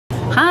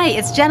Hi,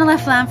 it's Jenna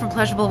LaFlamme from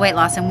Pleasurable Weight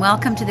Loss, and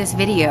welcome to this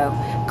video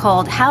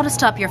called How to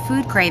Stop Your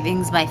Food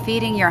Cravings by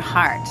Feeding Your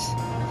Heart.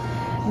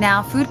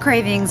 Now, food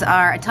cravings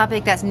are a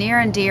topic that's near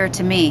and dear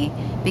to me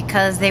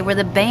because they were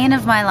the bane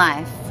of my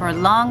life for a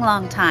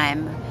long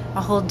time,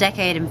 a whole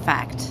decade in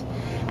fact.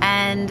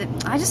 And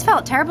I just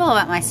felt terrible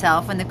about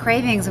myself when the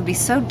cravings would be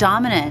so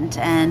dominant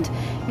and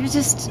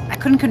I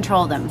couldn't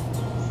control them.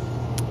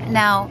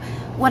 Now,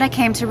 what I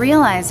came to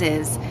realize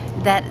is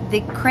that the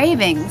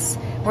cravings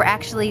were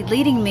actually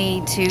leading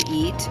me to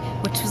eat,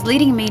 which was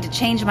leading me to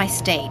change my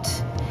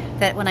state.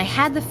 That when I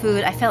had the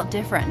food, I felt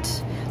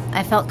different.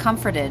 I felt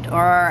comforted,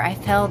 or I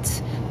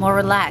felt more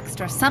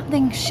relaxed, or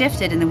something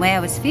shifted in the way I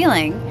was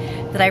feeling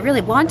that I really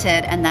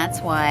wanted, and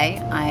that's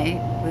why I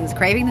was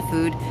craving the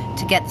food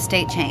to get the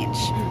state change.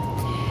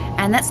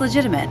 And that's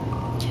legitimate.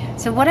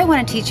 So what I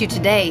want to teach you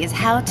today is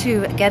how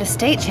to get a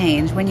state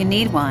change when you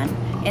need one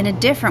in a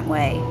different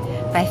way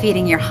by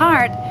feeding your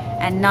heart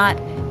and not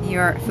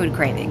your food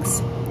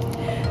cravings.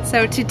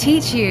 So to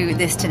teach you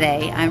this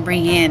today, I'm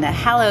bringing in a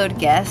hallowed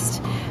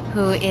guest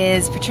who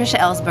is Patricia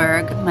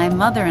Ellsberg, my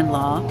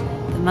mother-in-law,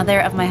 the mother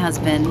of my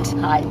husband.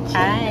 Hi.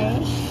 Hi.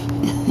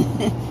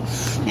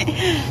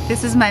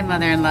 This is my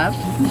mother-in-law.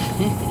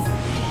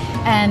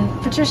 And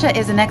Patricia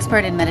is an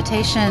expert in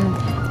meditation,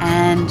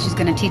 and she's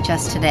going to teach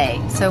us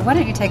today. So why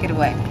don't you take it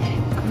away?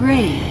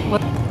 Great. Well,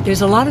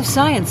 there's a lot of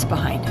science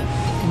behind it.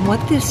 And what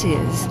this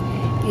is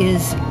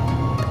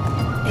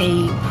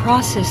a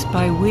process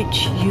by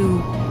which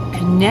you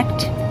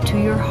connect to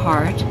your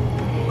heart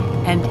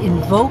and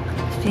invoke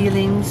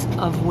feelings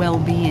of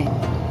well-being.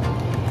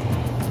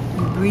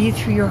 You breathe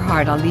through your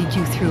heart. I'll lead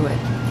you through it.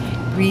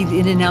 Breathe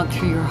in and out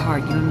through your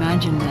heart. You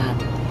imagine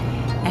that.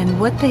 And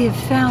what they have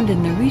found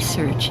in the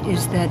research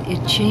is that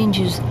it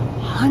changes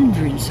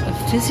hundreds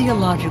of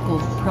physiological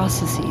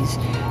processes.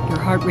 Your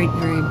heart rate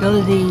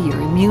variability,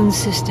 your immune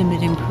system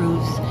it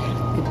improves,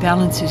 it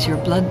balances your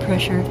blood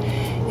pressure.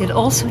 It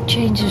also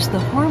changes the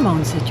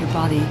hormones that your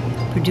body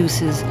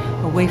produces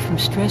away from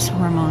stress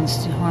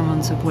hormones to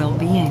hormones of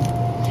well-being.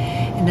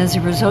 And as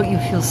a result, you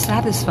feel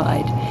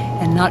satisfied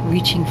and not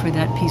reaching for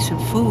that piece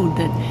of food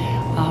that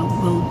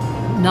will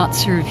not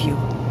serve you.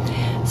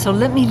 So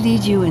let me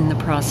lead you in the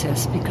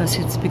process because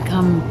it's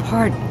become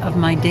part of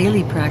my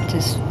daily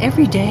practice.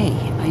 Every day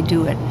I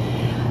do it.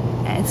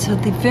 And so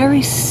the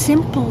very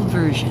simple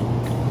version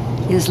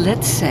is,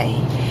 let's say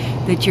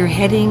that you're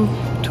heading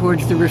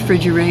towards the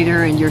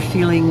refrigerator and you're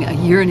feeling a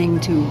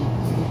yearning to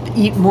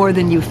eat more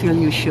than you feel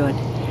you should.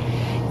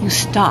 You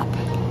stop.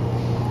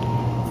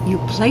 You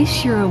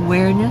place your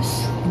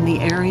awareness in the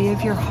area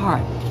of your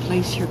heart.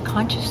 Place your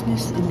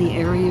consciousness in the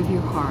area of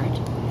your heart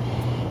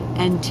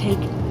and take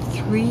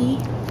 3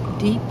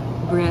 deep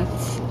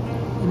breaths,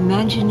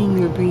 imagining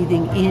you're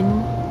breathing in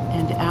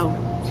and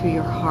out through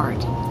your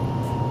heart. So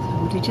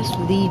I'm going to just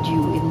lead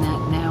you in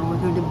that now. We're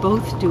going to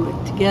both do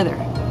it together.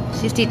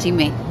 She's teaching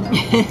me.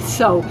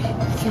 So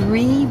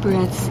 3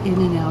 breaths in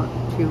and out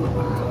through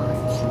our hearts.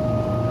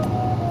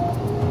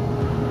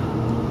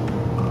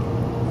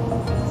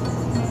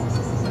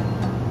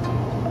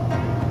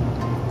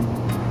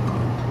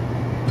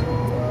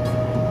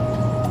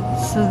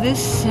 So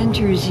this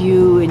centers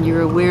you and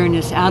your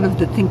awareness out of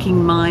the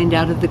thinking mind,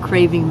 out of the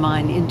craving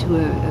mind, into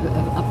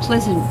a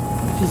pleasant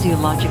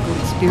physiological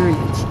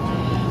experience.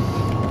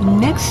 The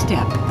next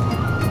step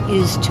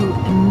is to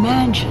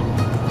imagine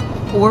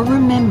or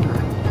remember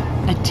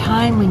a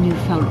time when you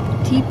felt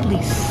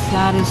deeply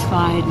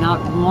satisfied, not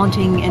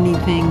wanting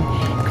anything.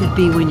 It could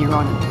be when you're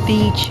on a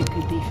beach, it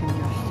could be from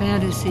your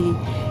fantasy,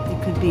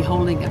 it could be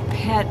holding a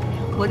pet,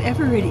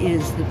 whatever it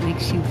is that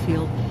makes you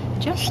feel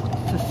just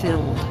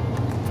fulfilled.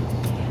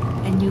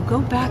 And you go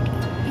back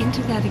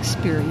into that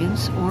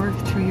experience or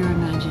through your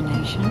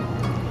imagination,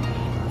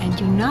 and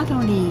you not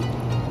only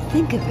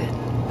think of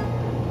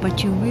it,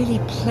 but you really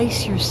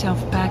place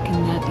yourself back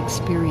in that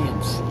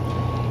experience.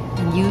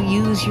 And you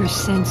use your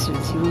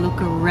senses. You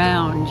look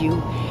around, you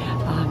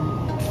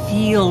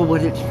feel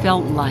what it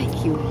felt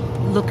like. You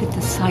look at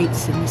the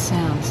sights and the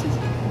sounds.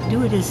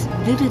 Do it as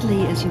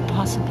vividly as you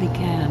possibly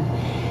can,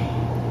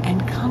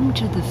 and come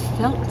to the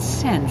felt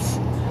sense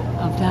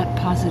of that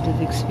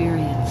positive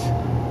experience.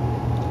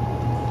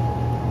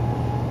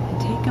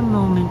 Take a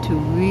moment to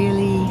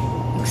really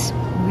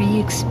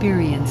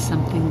re-experience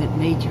something that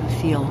made you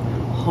feel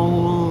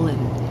whole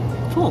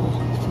and full,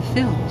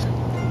 fulfilled.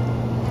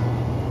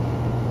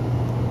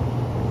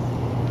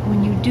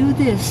 When you do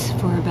this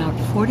for about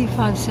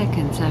 45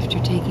 seconds after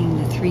taking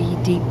the 3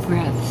 deep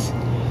breaths,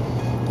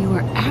 you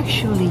are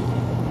actually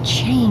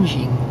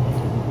changing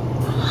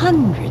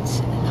hundreds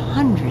and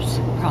hundreds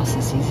of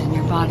processes in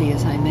your body,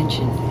 as I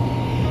mentioned.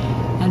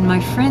 And my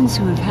friends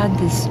who have had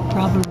this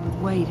problem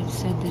with weight have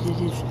said that it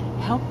has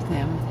helped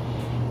them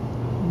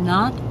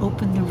not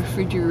open the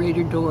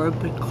refrigerator door,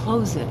 but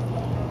close it.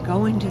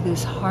 Go into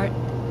this Heart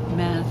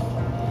Math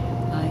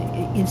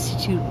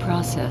Institute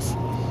process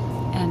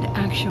and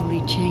actually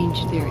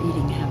change their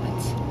eating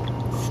habits.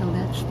 So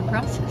that's the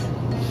process.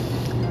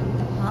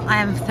 Well, I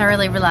am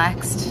thoroughly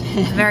relaxed,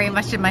 very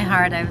much in my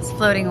heart. I was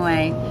floating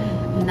away.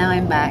 Now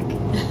I'm back.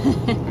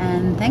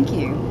 And thank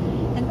you.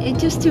 And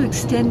just to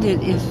extend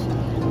it, if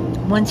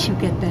once you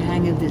get the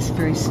hang of this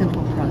very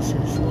simple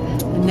process,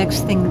 the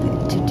next thing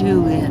to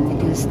do then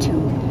is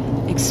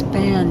to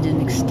expand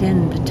and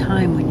extend the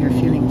time when you're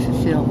feeling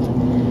fulfilled.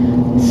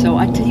 So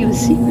I tell you a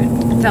secret.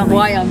 Tell me.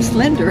 Why I'm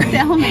slender.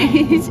 Tell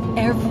me. It's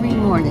every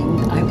morning,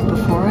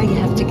 before I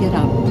have to get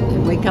up, I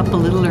wake up a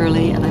little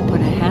early and I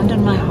put a hand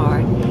on my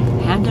heart,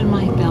 hand on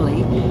my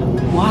belly,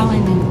 while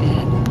I'm in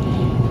bed.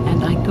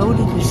 And I go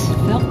to this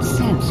felt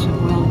sense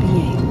of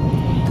well-being.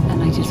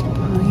 And I just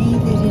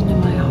breathe it into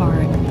my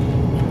heart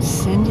and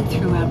send it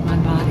throughout my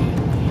body.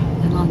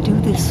 And I'll do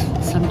this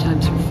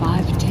sometimes for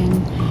 5,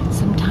 10,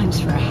 sometimes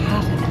for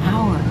half an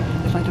hour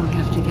if I don't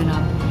have to get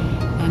up.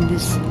 And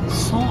this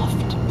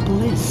soft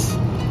bliss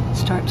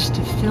starts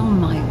to fill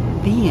my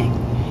being.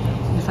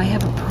 If I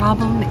have a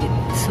problem,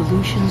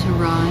 solutions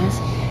arise.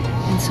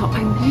 And so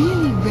I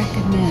really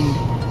recommend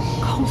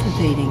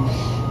cultivating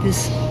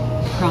this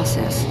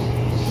process.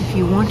 If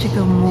you want to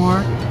go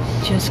more,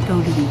 just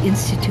go to the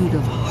Institute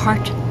of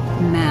Heart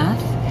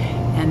Math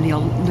and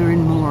you'll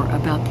learn more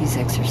about these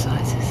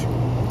exercises.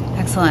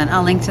 Excellent.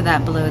 I'll link to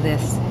that below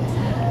this.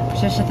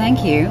 Patricia,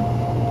 thank you.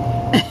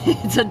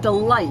 It's a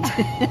delight.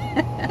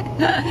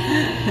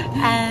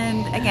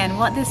 And again,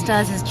 what this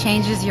does is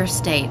changes your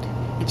state.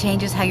 It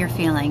changes how you're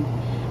feeling.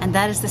 And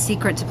that is the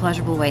secret to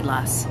pleasurable weight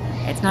loss.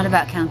 It's not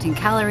about counting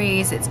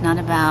calories. It's not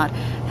about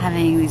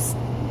having this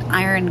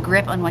iron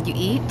grip on what you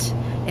eat.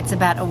 It's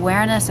about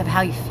awareness of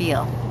how you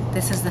feel.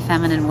 This is the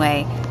feminine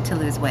way to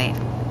lose weight.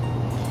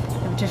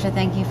 Patricia,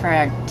 thank you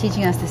for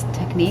teaching us this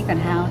technique on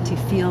how to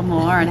feel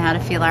more and how to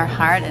feel our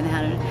heart and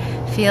how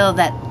to feel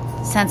that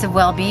sense of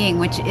well-being,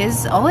 which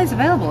is always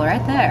available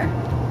right there.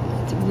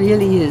 It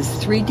really is.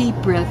 3 deep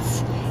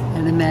breaths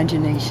and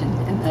imagination,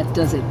 and that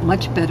does it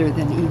much better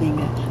than eating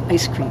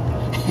ice cream.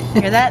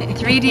 Hear that?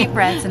 3 deep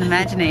breaths and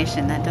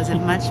imagination. That does it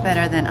much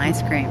better than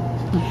ice cream.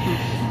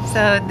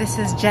 So this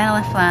is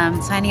Janela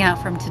Flam signing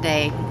out from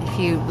today. If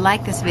you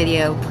like this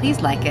video,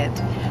 please like it,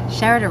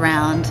 share it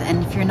around,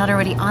 and if you're not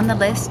already on the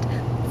list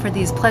for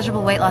these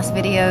pleasurable weight loss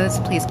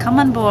videos, please come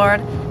on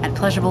board at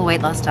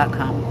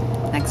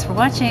pleasurableweightloss.com. Thanks for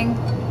watching.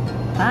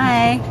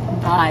 Bye.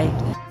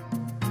 Bye.